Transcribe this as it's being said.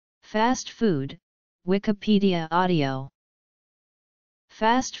Fast food, Wikipedia audio.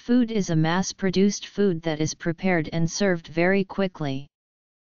 Fast food is a mass-produced food that is prepared and served very quickly.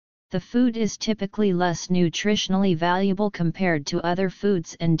 The food is typically less nutritionally valuable compared to other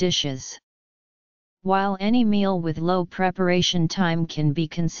foods and dishes. While any meal with low preparation time can be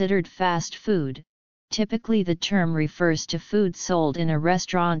considered fast food, typically the term refers to food sold in a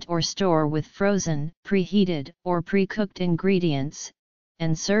restaurant or store with frozen, preheated, or pre-cooked ingredients,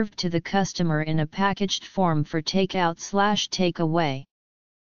 and served to the customer in a packaged form for takeout/takeaway.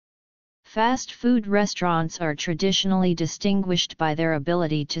 Fast food restaurants are traditionally distinguished by their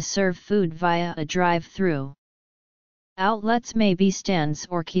ability to serve food via a drive-through. Outlets may be stands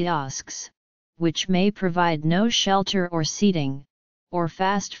or kiosks, which may provide no shelter or seating, or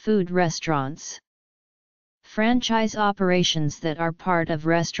fast food restaurants. Franchise operations that are part of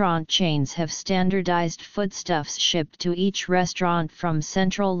restaurant chains have standardized foodstuffs shipped to each restaurant from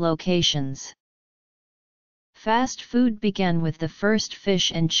central locations. Fast food began with the first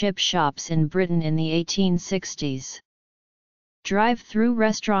fish and chip shops in Britain in the 1860s. Drive-through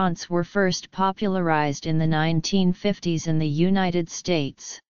restaurants were first popularized in the 1950s in the United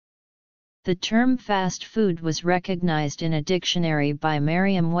States. The term fast food was recognized in a dictionary by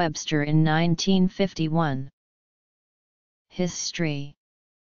Merriam-Webster in 1951. History.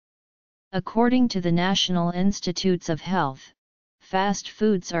 According to the National Institutes of Health, fast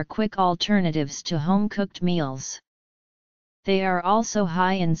foods are quick alternatives to home-cooked meals. They are also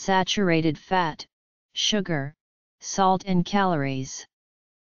high in saturated fat, sugar, salt and calories.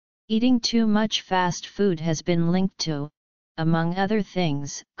 Eating too much fast food has been linked to, among other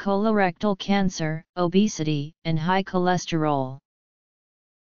things, colorectal cancer, obesity, and high cholesterol.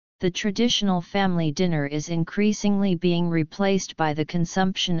 The traditional family dinner is increasingly being replaced by the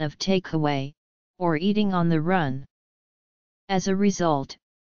consumption of takeaway, or eating on the run. As a result,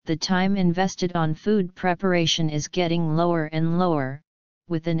 the time invested on food preparation is getting lower and lower,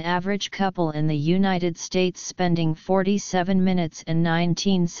 with an average couple in the United States spending 47 minutes and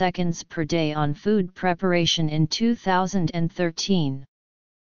 19 seconds per day on food preparation in 2013.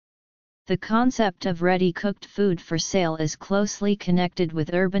 The concept of ready-cooked food for sale is closely connected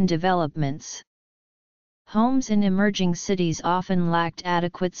with urban developments. Homes in emerging cities often lacked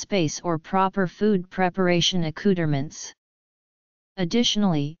adequate space or proper food preparation accoutrements.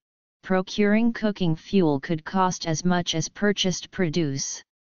 Additionally, procuring cooking fuel could cost as much as purchased produce.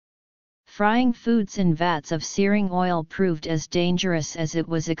 Frying foods in vats of searing oil proved as dangerous as it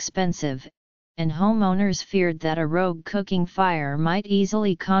was expensive, and homeowners feared that a rogue cooking fire might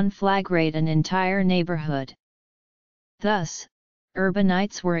easily conflagrate an entire neighborhood. Thus,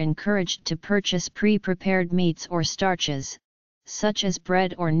 urbanites were encouraged to purchase pre-prepared meats or starches, such as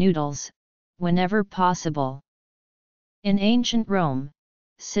bread or noodles, whenever possible. In ancient Rome,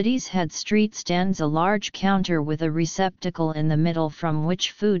 cities had street stands, a large counter with a receptacle in the middle from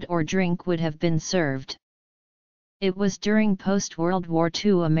which food or drink would have been served. It was during post-World War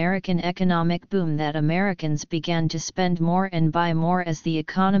II American economic boom that Americans began to spend more and buy more as the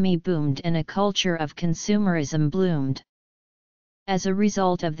economy boomed and a culture of consumerism bloomed. As a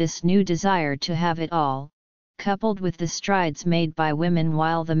result of this new desire to have it all, coupled with the strides made by women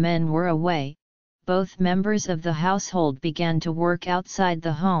while the men were away, both members of the household began to work outside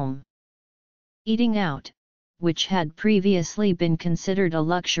the home. Eating out, which had previously been considered a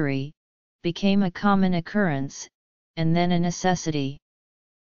luxury, became a common occurrence, and then a necessity.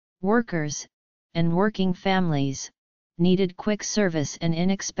 Workers, and working families, needed quick service and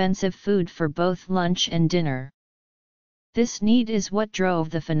inexpensive food for both lunch and dinner. This need is what drove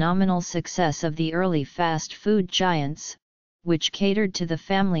the phenomenal success of the early fast food giants, which catered to the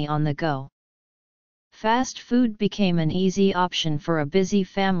family on the go. Fast food became an easy option for a busy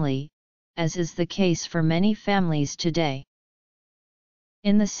family, as is the case for many families today.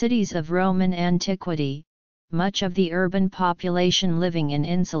 In the cities of Roman antiquity, much of the urban population living in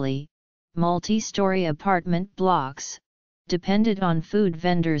insulae, multi-story apartment blocks, depended on food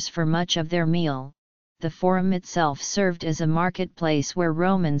vendors for much of their meal. The forum itself served as a marketplace where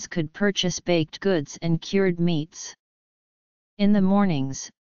Romans could purchase baked goods and cured meats. In the mornings,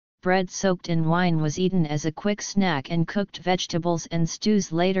 bread soaked in wine was eaten as a quick snack, and cooked vegetables and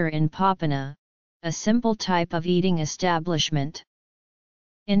stews later in popana, a simple type of eating establishment.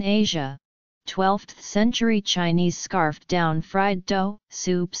 In Asia, 12th century Chinese scarfed down fried dough,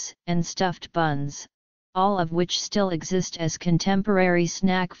 soups, and stuffed buns, all of which still exist as contemporary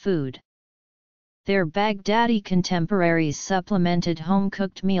snack food. Their Baghdadi contemporaries supplemented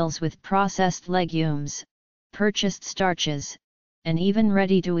home-cooked meals with processed legumes, purchased starches, and even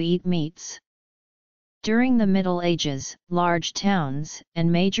ready-to-eat meats. During the Middle Ages, large towns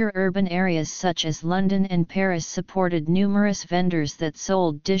and major urban areas such as London and Paris supported numerous vendors that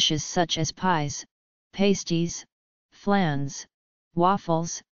sold dishes such as pies, pasties, flans,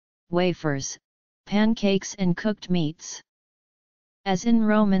 waffles, wafers, pancakes and cooked meats. As in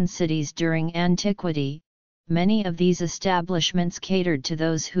Roman cities during antiquity, many of these establishments catered to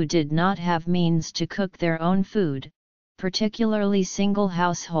those who did not have means to cook their own food, particularly single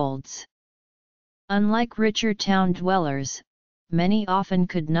households. Unlike richer town dwellers, many often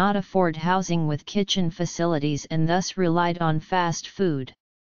could not afford housing with kitchen facilities and thus relied on fast food.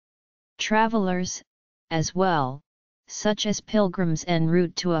 Travelers, as well, such as pilgrims en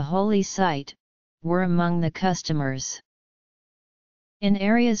route to a holy site, were among the customers. In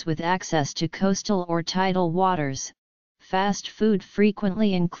areas with access to coastal or tidal waters, fast food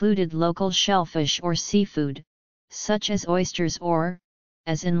frequently included local shellfish or seafood, such as oysters or,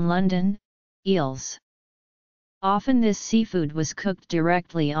 as in London, eels. Often this seafood was cooked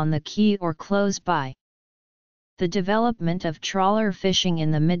directly on the quay or close by. The development of trawler fishing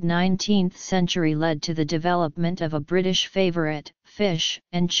in the mid-19th century led to the development of a British favourite, fish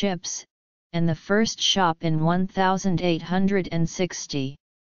and chips, and the first shop in 1860.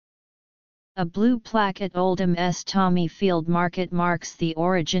 A blue plaque at Oldham's Tommy Field Market marks the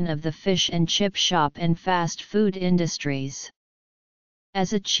origin of the fish and chip shop and fast food industries.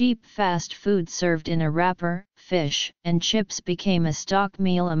 As a cheap fast food served in a wrapper, fish and chips became a stock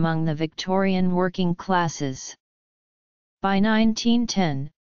meal among the Victorian working classes. By 1910,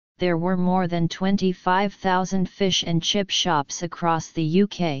 there were more than 25,000 fish and chip shops across the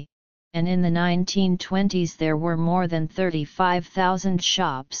UK, and in the 1920s there were more than 35,000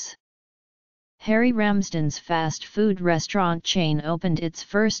 shops. Harry Ramsden's fast food restaurant chain opened its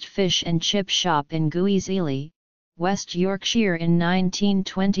first fish and chip shop in Guys Ely, West Yorkshire in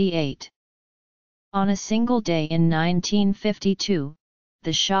 1928. On a single day in 1952,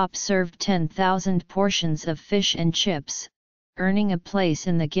 the shop served 10,000 portions of fish and chips, earning a place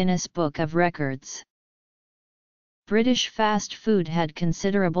in the Guinness Book of Records. British fast food had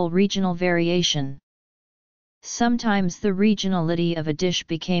considerable regional variation. Sometimes the regionality of a dish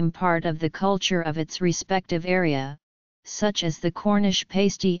became part of the culture of its respective area, such as the Cornish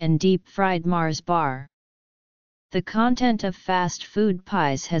pasty and deep-fried Mars bar. The content of fast food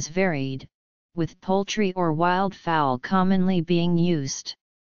pies has varied, with poultry or wild fowl commonly being used.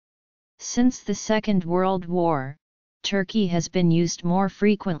 Since the Second World War, turkey has been used more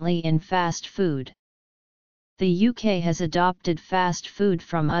frequently in fast food. The UK has adopted fast food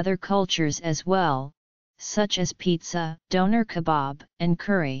from other cultures as well, such as pizza, doner kebab, and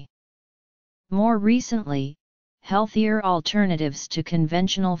curry. More recently, healthier alternatives to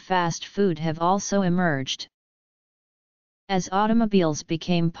conventional fast food have also emerged. As automobiles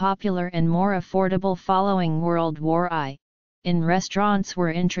became popular and more affordable following World War I, restaurants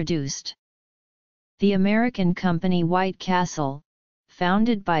were introduced. The American company White Castle,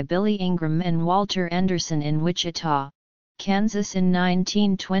 founded by Billy Ingram and Walter Anderson in Wichita, Kansas in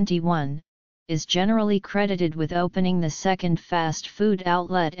 1921, is generally credited with opening the second fast food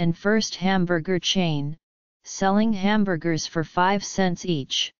outlet and first hamburger chain, selling hamburgers for 5 cents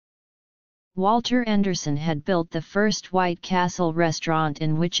each. Walter Anderson had built the first White Castle restaurant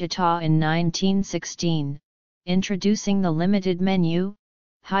in Wichita in 1916, introducing the limited menu,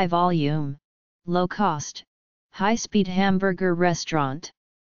 high volume, low cost, high-speed hamburger restaurant.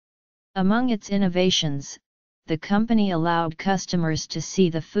 Among its innovations, the company allowed customers to see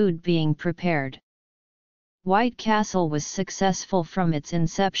the food being prepared. White Castle was successful from its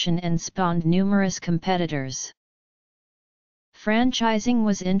inception and spawned numerous competitors. Franchising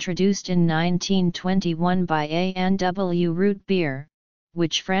was introduced in 1921 by A&W Root Beer,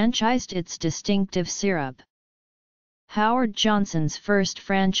 which franchised its distinctive syrup. Howard Johnson's first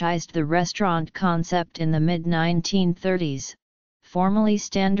franchised the restaurant concept in the mid-1930s, formally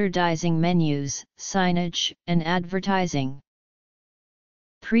standardizing menus, signage, and advertising.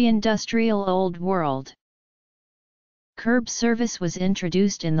 Pre-industrial Old World. Curb service was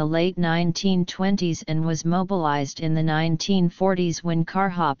introduced in the late 1920s and was mobilized in the 1940s when car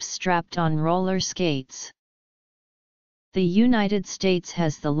hops strapped on roller skates. The United States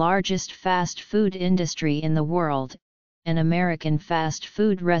has the largest fast food industry in the world, and American fast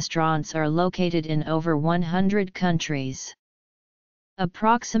food restaurants are located in over 100 countries.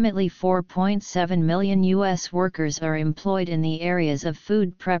 Approximately 4.7 million U.S. workers are employed in the areas of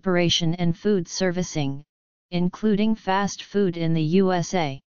food preparation and food servicing, including fast food in the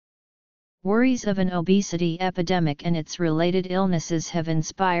USA. Worries of an obesity epidemic and its related illnesses have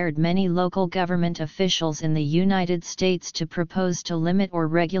inspired many local government officials in the United States to propose to limit or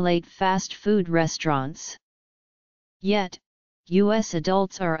regulate fast food restaurants. Yet, U.S.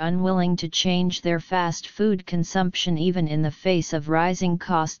 adults are unwilling to change their fast food consumption even in the face of rising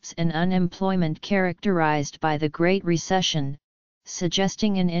costs and unemployment characterized by the Great Recession,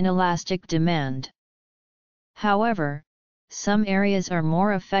 suggesting an inelastic demand. However, some areas are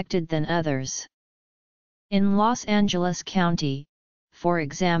more affected than others. In Los Angeles County, for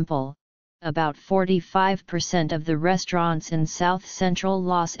example, about 45% of the restaurants in South Central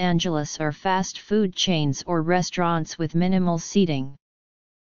Los Angeles are fast food chains or restaurants with minimal seating.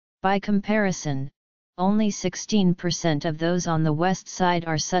 By comparison, only 16% of those on the West Side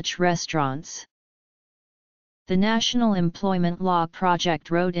are such restaurants. The National Employment Law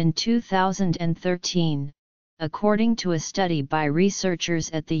Project wrote in 2013, according to a study by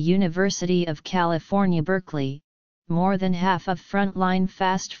researchers at the University of California, Berkeley, more than half of frontline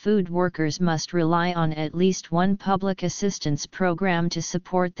fast food workers must rely on at least one public assistance program to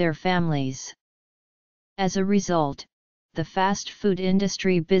support their families. As a result, the fast food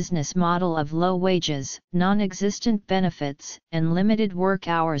industry business model of low wages, non-existent benefits, and limited work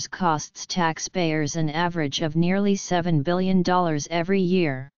hours costs taxpayers an average of nearly $7 billion every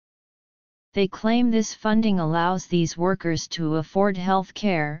year. They claim this funding allows these workers to afford health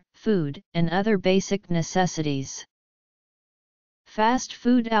care, food, and other basic necessities. Fast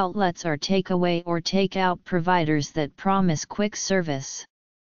food outlets are takeaway or take-out providers that promise quick service.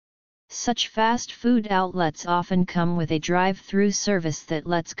 Such fast food outlets often come with a drive-through service that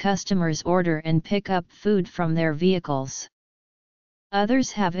lets customers order and pick up food from their vehicles.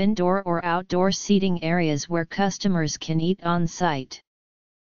 Others have indoor or outdoor seating areas where customers can eat on-site.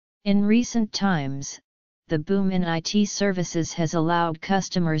 In recent times, the boom in IT services has allowed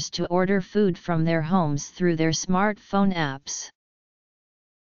customers to order food from their homes through their smartphone apps.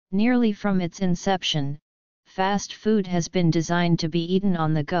 Nearly from its inception, fast food has been designed to be eaten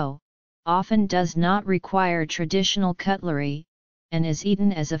on the go, often does not require traditional cutlery, and is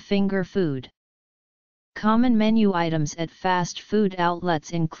eaten as a finger food. Common menu items at fast food outlets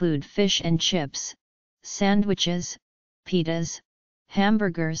include fish and chips, sandwiches, pitas,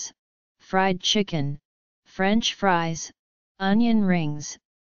 hamburgers, fried chicken, French fries, onion rings,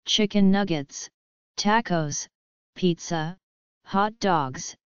 chicken nuggets, tacos, pizza, hot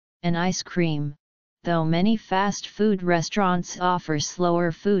dogs, and ice cream, though many fast food restaurants offer slower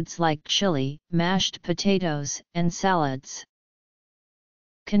foods like chili, mashed potatoes, and salads.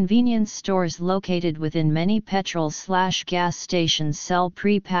 Convenience stores located within many petrol/gas stations sell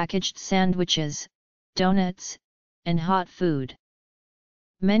pre-packaged sandwiches, donuts, and hot food.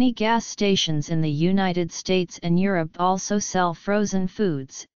 Many gas stations in the United States and Europe also sell frozen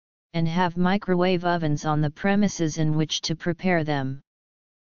foods, and have microwave ovens on the premises in which to prepare them.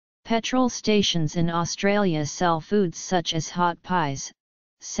 Petrol stations in Australia sell foods such as hot pies,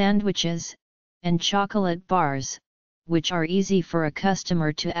 sandwiches, and chocolate bars, which are easy for a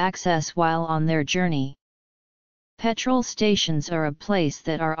customer to access while on their journey. Petrol stations are a place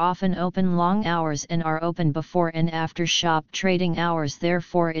that are often open long hours and are open before and after shop trading hours,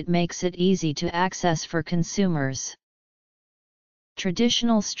 therefore it makes it easy to access for consumers.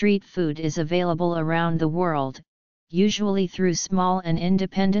 Traditional street food is available around the world, usually through small and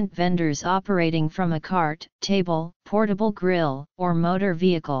independent vendors operating from a cart, table, portable grill, or motor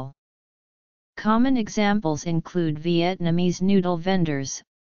vehicle. Common examples include Vietnamese noodle vendors,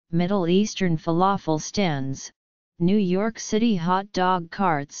 Middle Eastern falafel stands, New York City hot dog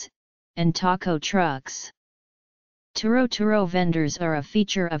carts, and taco trucks. Turo vendors are a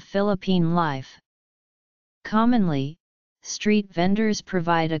feature of Philippine life. Commonly, street vendors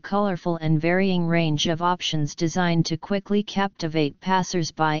provide a colorful and varying range of options designed to quickly captivate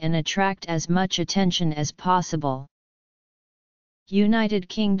passers-by and attract as much attention as possible. United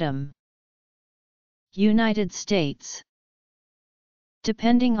Kingdom, United States.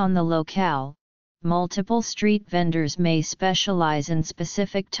 Depending on the locale, multiple street vendors may specialize in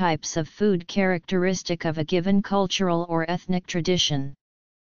specific types of food characteristic of a given cultural or ethnic tradition.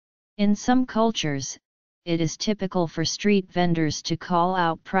 In some cultures, it is typical for street vendors to call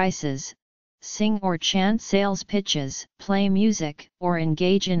out prices, sing or chant sales pitches, play music, or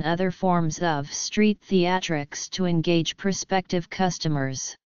engage in other forms of street theatrics to engage prospective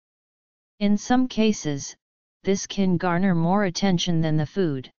customers. In some cases, this can garner more attention than the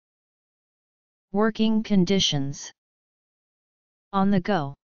food. Working conditions. On the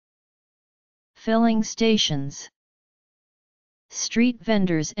go. Filling stations. Street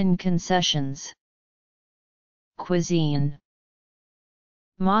vendors and concessions. Cuisine.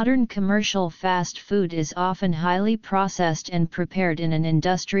 Modern commercial fast food is often highly processed and prepared in an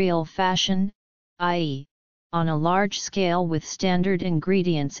industrial fashion, i.e., on a large scale with standard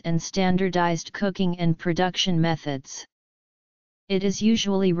ingredients and standardized cooking and production methods. It is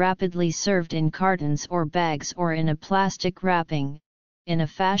usually rapidly served in cartons or bags or in a plastic wrapping, in a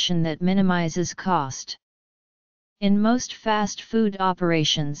fashion that minimizes cost. In most fast food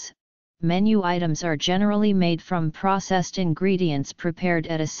operations, menu items are generally made from processed ingredients prepared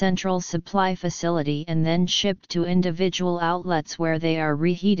at a central supply facility and then shipped to individual outlets where they are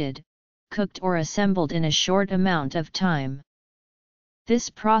reheated, cooked or assembled in a short amount of time. This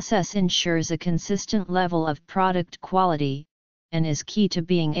process ensures a consistent level of product quality, and is key to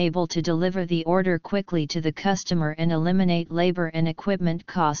being able to deliver the order quickly to the customer and eliminate labor and equipment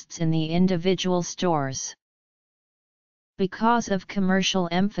costs in the individual stores. Because of commercial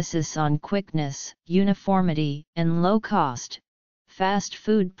emphasis on quickness, uniformity, and low cost, fast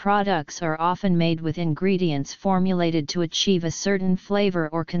food products are often made with ingredients formulated to achieve a certain flavor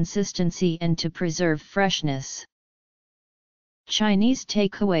or consistency and to preserve freshness. Chinese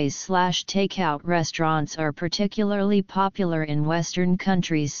takeaways/takeout restaurants are particularly popular in Western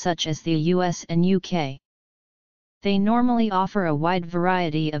countries such as the US and UK. They normally offer a wide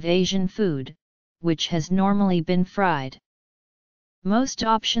variety of Asian food, which has normally been fried. Most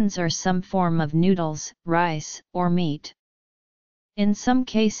options are some form of noodles, rice, or meat. In some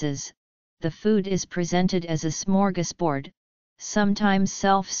cases, the food is presented as a smorgasbord, sometimes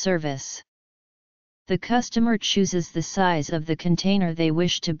self-service. The customer chooses the size of the container they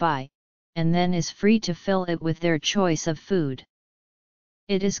wish to buy, and then is free to fill it with their choice of food.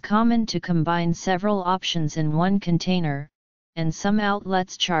 It is common to combine several options in one container, and some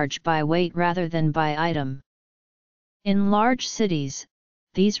outlets charge by weight rather than by item. In large cities,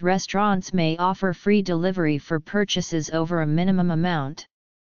 these restaurants may offer free delivery for purchases over a minimum amount.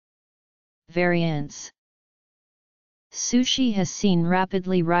 Variants. Sushi has seen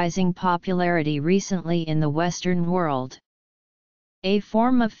rapidly rising popularity recently in the Western world. A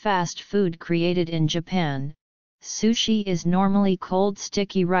form of fast food created in Japan, sushi is normally cold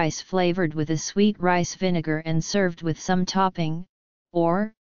sticky rice flavored with a sweet rice vinegar and served with some topping,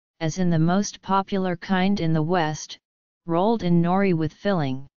 or, as in the most popular kind in the West, rolled in nori with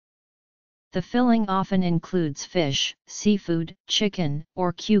filling. The filling often includes fish, seafood, chicken,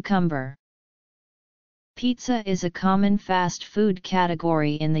 or cucumber. Pizza is a common fast food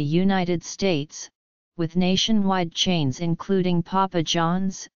category in the United States, with nationwide chains including Papa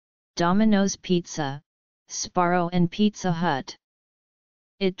John's, Domino's Pizza, Sbarro and Pizza Hut.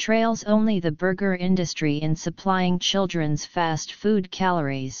 It trails only the burger industry in supplying children's fast food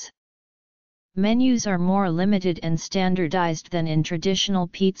calories. Menus are more limited and standardized than in traditional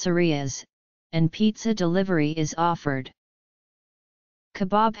pizzerias, and pizza delivery is offered.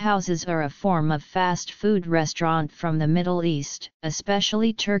 Kebab houses are a form of fast food restaurant from the Middle East,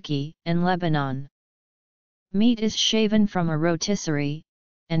 especially Turkey and Lebanon. Meat is shaven from a rotisserie,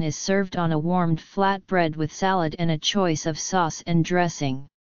 and is served on a warmed flatbread with salad and a choice of sauce and dressing.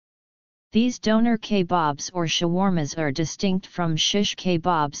 These doner kebabs or shawarmas are distinct from shish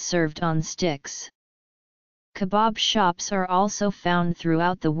kebabs served on sticks. Kebab shops are also found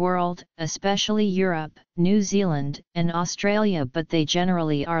throughout the world, especially Europe, New Zealand, and Australia, but they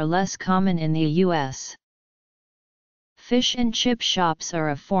generally are less common in the US. Fish and chip shops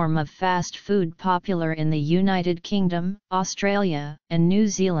are a form of fast food popular in the United Kingdom, Australia, and New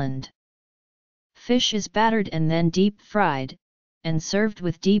Zealand. Fish is battered and then deep fried, and served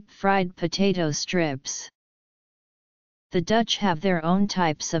with deep-fried potato strips. The Dutch have their own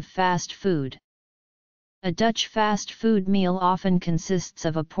types of fast food. A Dutch fast food meal often consists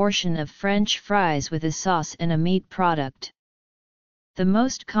of a portion of French fries with a sauce and a meat product. The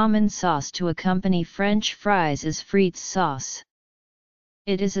most common sauce to accompany French fries is frites sauce.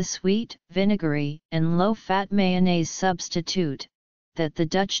 It is a sweet, vinegary, and low-fat mayonnaise substitute, that the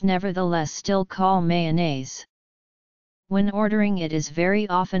Dutch nevertheless still call mayonnaise. When ordering it is very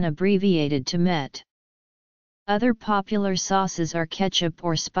often abbreviated to met. Other popular sauces are ketchup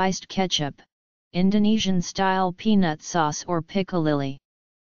or spiced ketchup, Indonesian-style peanut sauce or piccalilli.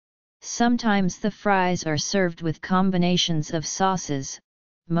 Sometimes the fries are served with combinations of sauces,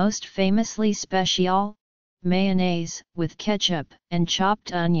 most famously special, mayonnaise with ketchup and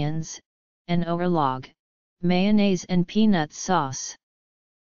chopped onions, and oorlog, mayonnaise and peanut sauce.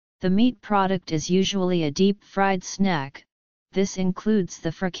 The meat product is usually a deep-fried snack. This includes the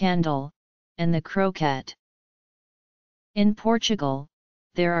fricandel and the croquette. In Portugal,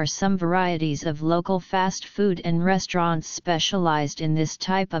 there are some varieties of local fast food and restaurants specialized in this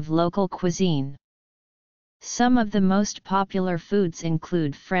type of local cuisine. Some of the most popular foods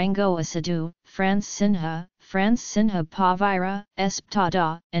include frango assado, francesinha pavira,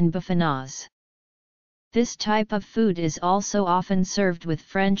 espetada, and bifanaise. This type of food is also often served with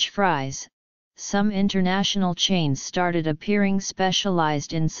French fries. Some international chains started appearing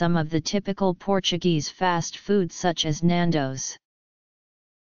specialized in some of the typical Portuguese fast food such as Nando's.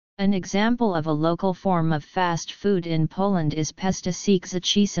 An example of a local form of fast food in Poland is pestisek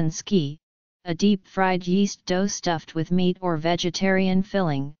zacisanski, a deep-fried yeast dough stuffed with meat or vegetarian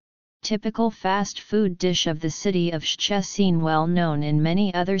filling, typical fast food dish of the city of Szczecin, well known in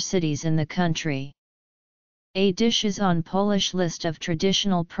many other cities in the country. A dish is on Polish list of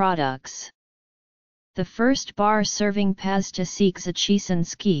traditional products. The first bar serving pastisek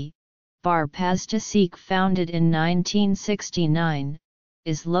zacisanski, Bar Pastisek, founded in 1969,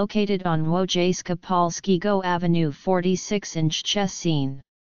 is located on Wojciech Polskiego Avenue 46 in Szczecin.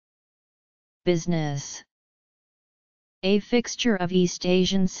 Business. A fixture of East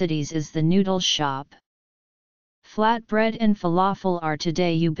Asian cities is the noodle shop. Flatbread and falafel are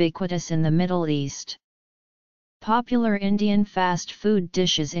today ubiquitous in the Middle East. Popular Indian fast food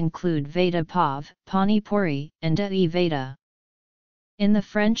dishes include vada pav, pani puri, and dahi vada. In the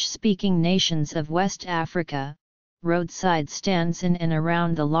French-speaking nations of West Africa, roadside stands in and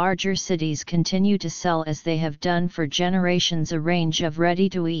around the larger cities continue to sell, as they have done for generations, a range of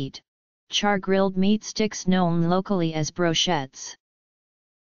ready-to-eat, char-grilled meat sticks known locally as brochettes.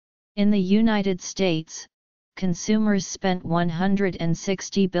 In the United States, consumers spent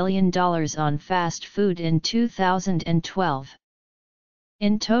 $160 billion on fast food in 2012.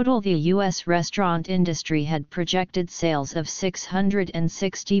 In total, the U.S. restaurant industry had projected sales of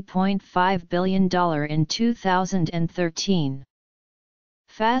 $660.5 billion in 2013.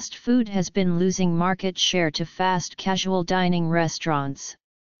 Fast food has been losing market share to fast casual dining restaurants,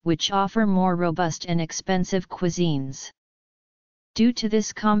 which offer more robust and expensive cuisines. Due to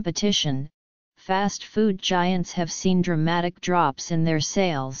this competition, fast food giants have seen dramatic drops in their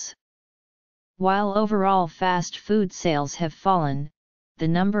sales. While overall fast food sales have fallen, the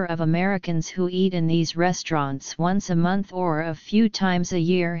number of Americans who eat in these restaurants once a month or a few times a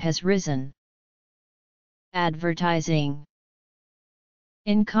year has risen. Advertising.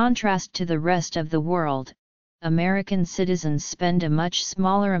 In contrast to the rest of the world, American citizens spend a much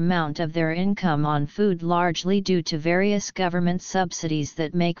smaller amount of their income on food, largely due to various government subsidies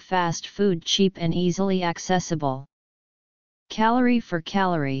that make fast food cheap and easily accessible. Calorie for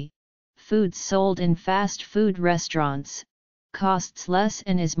calorie, food sold in fast food restaurants costs less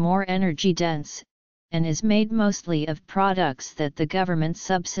and is more energy dense, and is made mostly of products that the government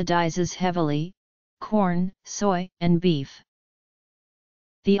subsidizes heavily: corn, soy, and beef.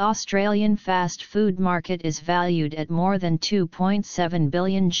 The Australian fast food market is valued at more than 2.7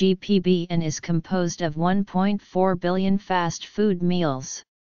 billion GBP and is composed of 1.4 billion fast food meals.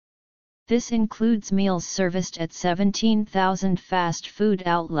 This includes meals serviced at 17,000 fast food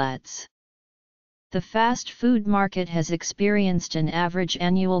outlets. The fast food market has experienced an average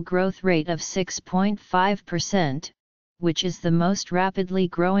annual growth rate of 6.5%, which is the most rapidly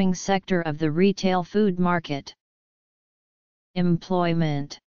growing sector of the retail food market.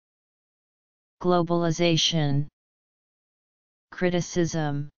 Employment. Globalization.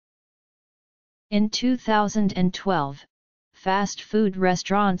 Criticism. In 2012, fast food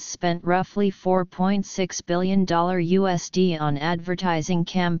restaurants spent roughly $4.6 billion USD on advertising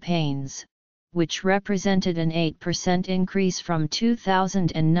campaigns, which represented an 8% increase from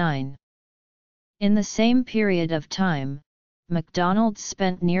 2009. In the same period of time, McDonald's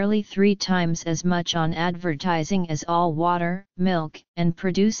spent nearly 3 times as much on advertising as all water, milk, and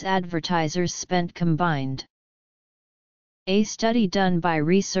produce advertisers spent combined. A study done by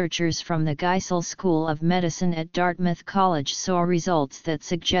researchers from the Geisel School of Medicine at Dartmouth College saw results that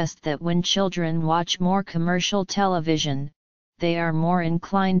suggest that when children watch more commercial television, they are more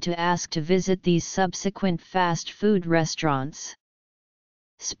inclined to ask to visit these subsequent fast food restaurants.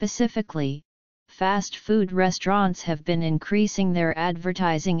 Specifically, fast food restaurants have been increasing their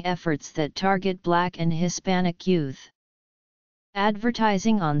advertising efforts that target Black and Hispanic youth.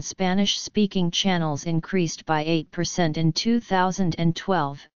 Advertising on Spanish-speaking channels increased by 8% in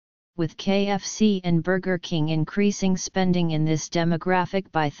 2012, with KFC and Burger King increasing spending in this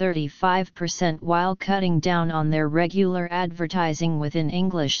demographic by 35% while cutting down on their regular advertising within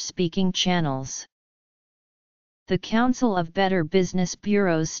English-speaking channels. The Council of Better Business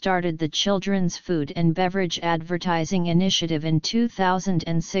Bureaus started the Children's Food and Beverage Advertising Initiative in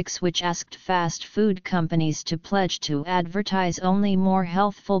 2006, which asked fast food companies to pledge to advertise only more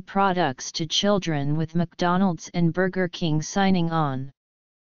healthful products to children, with McDonald's and Burger King signing on.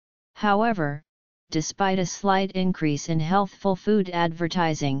 However, despite a slight increase in healthful food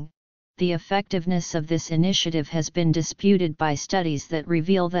advertising, the effectiveness of this initiative has been disputed by studies that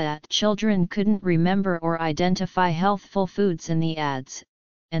reveal that children couldn't remember or identify healthful foods in the ads,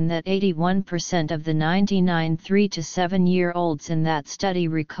 and that 81% of the 99 3 to 7-year-olds in that study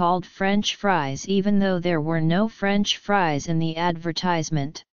recalled French fries even though there were no French fries in the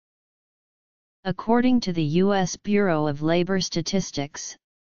advertisement. According to the U.S. Bureau of Labor Statistics,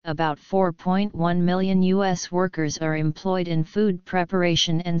 about 4.1 million U.S. workers are employed in food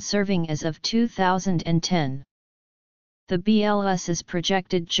preparation and serving as of 2010. The BLS's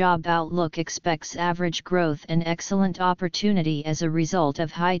projected job outlook expects average growth and excellent opportunity as a result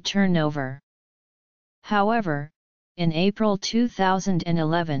of high turnover. However, in April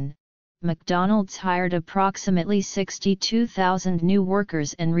 2011, McDonald's hired approximately 62,000 new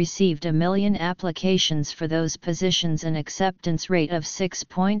workers and received 1 million applications for those positions, an acceptance rate of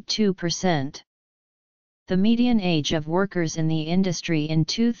 6.2%. The median age of workers in the industry in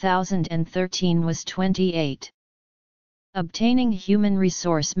 2013 was 28. Obtaining Human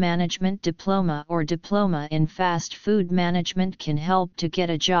Resource Management Diploma or Diploma in Fast Food Management can help to get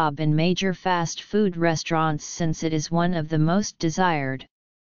a job in major fast food restaurants since it is one of the most desired.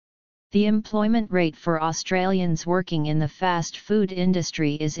 The employment rate for Australians working in the fast food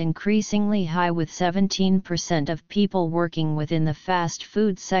industry is increasingly high, with 17% of people working within the fast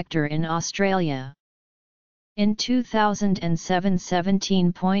food sector in Australia. In 2007,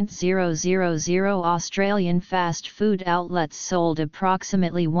 17.000 Australian fast food outlets sold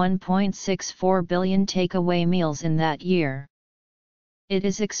approximately 1.64 billion takeaway meals in that year. It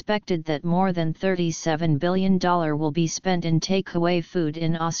is expected that more than $37 billion will be spent in takeaway food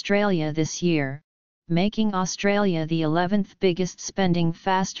in Australia this year, making Australia the 11th biggest spending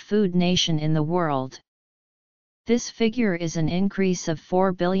fast food nation in the world. This figure is an increase of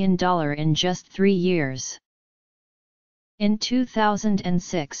 $4 billion in just 3 years. In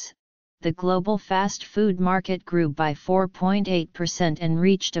 2006, the global fast food market grew by 4.8% and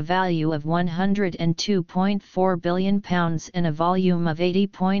reached a value of £102.4 billion and a volume of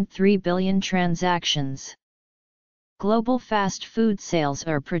 80.3 billion transactions. Global fast food sales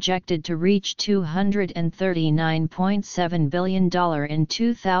are projected to reach $239.7 billion in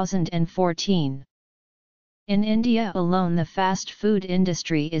 2014. In India alone, the fast food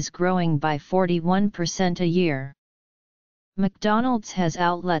industry is growing by 41% a year. McDonald's has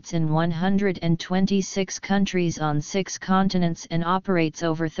outlets in 126 countries on 6 continents and operates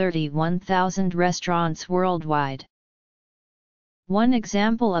over 31,000 restaurants worldwide. One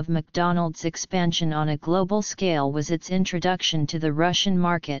example of McDonald's expansion on a global scale was its introduction to the Russian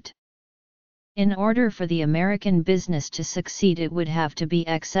market. In order for the American business to succeed, it would have to be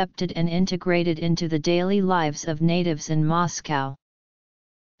accepted and integrated into the daily lives of natives in Moscow.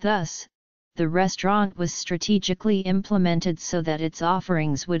 Thus, the restaurant was strategically implemented so that its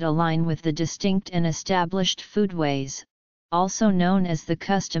offerings would align with the distinct and established foodways, also known as the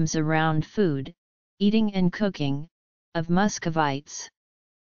customs around food, eating and cooking, of Muscovites.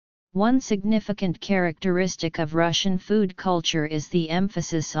 One significant characteristic of Russian food culture is the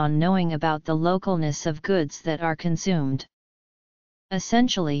emphasis on knowing about the localness of goods that are consumed.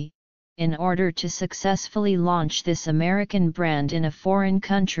 Essentially, in order to successfully launch this American brand in a foreign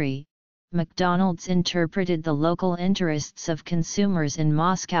country, McDonald's interpreted the local interests of consumers in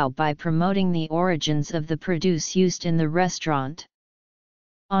Moscow by promoting the origins of the produce used in the restaurant.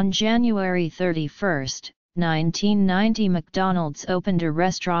 On January 31, 1990, McDonald's opened a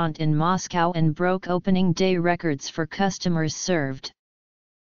restaurant in Moscow and broke opening day records for customers served.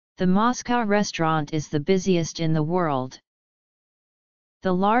 The Moscow restaurant is the busiest in the world.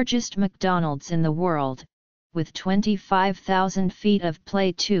 The largest McDonald's in the world, with 25,000 feet of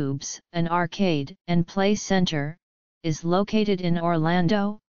play tubes, an arcade and play center, is located in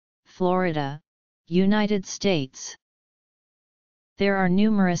Orlando, Florida, United States. There are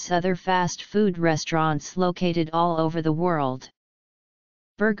numerous other fast food restaurants located all over the world.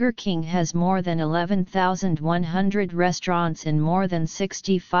 Burger King has more than 11,100 restaurants in more than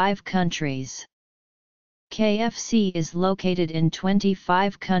 65 countries. KFC is located in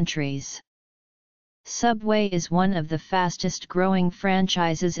 25 countries. Subway is one of the fastest growing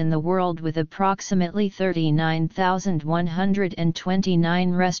franchises in the world with approximately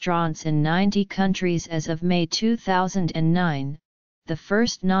 39,129 restaurants in 90 countries as of May 2009, the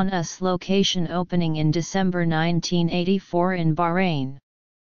first non-US location opening in December 1984 in Bahrain.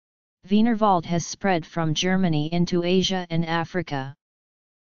 Wienerwald has spread from Germany into Asia and Africa.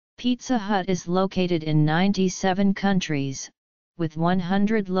 Pizza Hut is located in 97 countries, with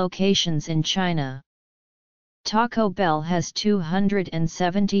 100 locations in China. Taco Bell has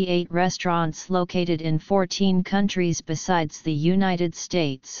 278 restaurants located in 14 countries besides the United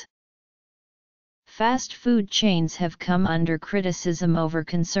States. Fast food chains have come under criticism over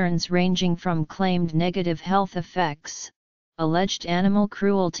concerns ranging from claimed negative health effects, alleged animal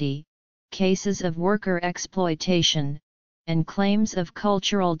cruelty, cases of worker exploitation, and claims of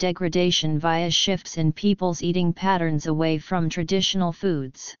cultural degradation via shifts in people's eating patterns away from traditional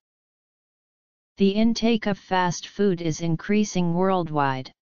foods. The intake of fast food is increasing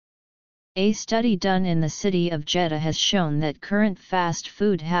worldwide. A study done in the city of Jeddah has shown that current fast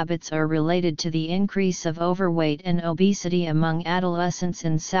food habits are related to the increase of overweight and obesity among adolescents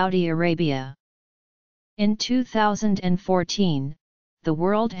in Saudi Arabia. In 2014, the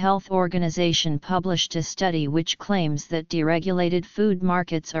World Health Organization published a study which claims that deregulated food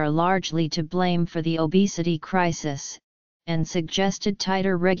markets are largely to blame for the obesity crisis, and suggested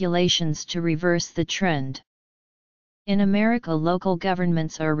tighter regulations to reverse the trend. In America, local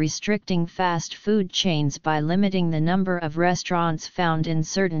governments are restricting fast food chains by limiting the number of restaurants found in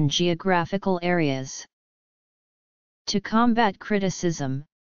certain geographical areas. To combat criticism,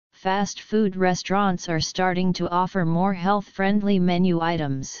 fast food restaurants are starting to offer more health-friendly menu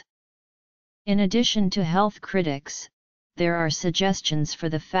items. In addition to health critics, there are suggestions for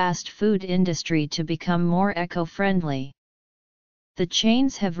the fast food industry to become more eco-friendly. The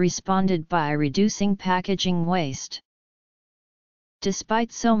chains have responded by reducing packaging waste.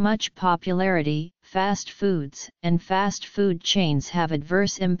 Despite so much popularity, fast foods and fast food chains have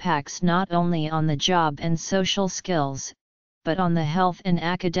adverse impacts not only on the job and social skills, but on the health and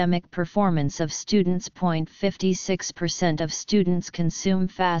academic performance of students. 56% of students consume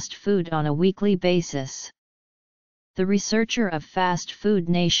fast food on a weekly basis. The researcher of Fast Food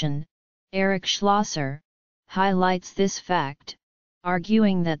Nation, Eric Schlosser, highlights this fact,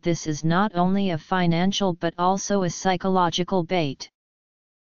 arguing that this is not only a financial but also a psychological bait.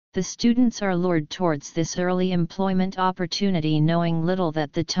 The students are lured towards this early employment opportunity knowing little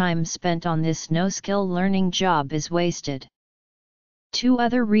that the time spent on this no-skill learning job is wasted. Two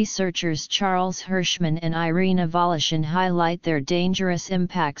other researchers, Charles Hirschman and Irina Voloshin, highlight their dangerous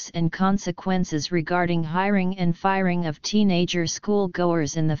impacts and consequences regarding hiring and firing of teenager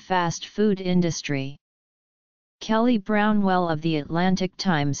school-goers in the fast food industry. Kelly Brownwell of The Atlantic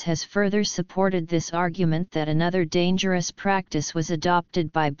Times has further supported this argument that another dangerous practice was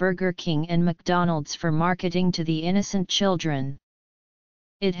adopted by Burger King and McDonald's for marketing to the innocent children.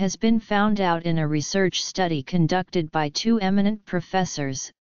 It has been found out in a research study conducted by two eminent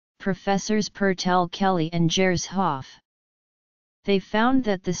professors, Professors Purtell Kelly and Jers Hoff. They found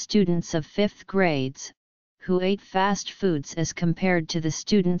that the students of 5th grades, who ate fast foods as compared to the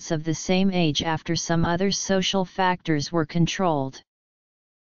students of the same age after some other social factors were controlled.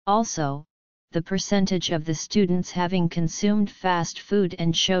 Also, the percentage of the students having consumed fast food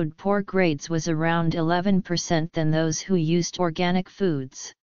and showed poor grades was around 11% than those who used organic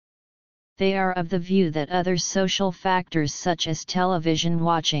foods. They are of the view that other social factors such as television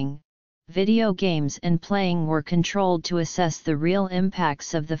watching, video games and playing were controlled to assess the real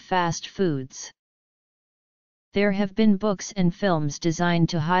impacts of the fast foods. There have been books and films designed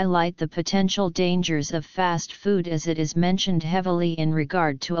to highlight the potential dangers of fast food as it is mentioned heavily in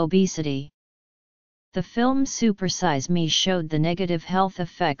regard to obesity. The film Super Size Me showed the negative health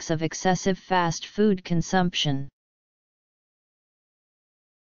effects of excessive fast food consumption.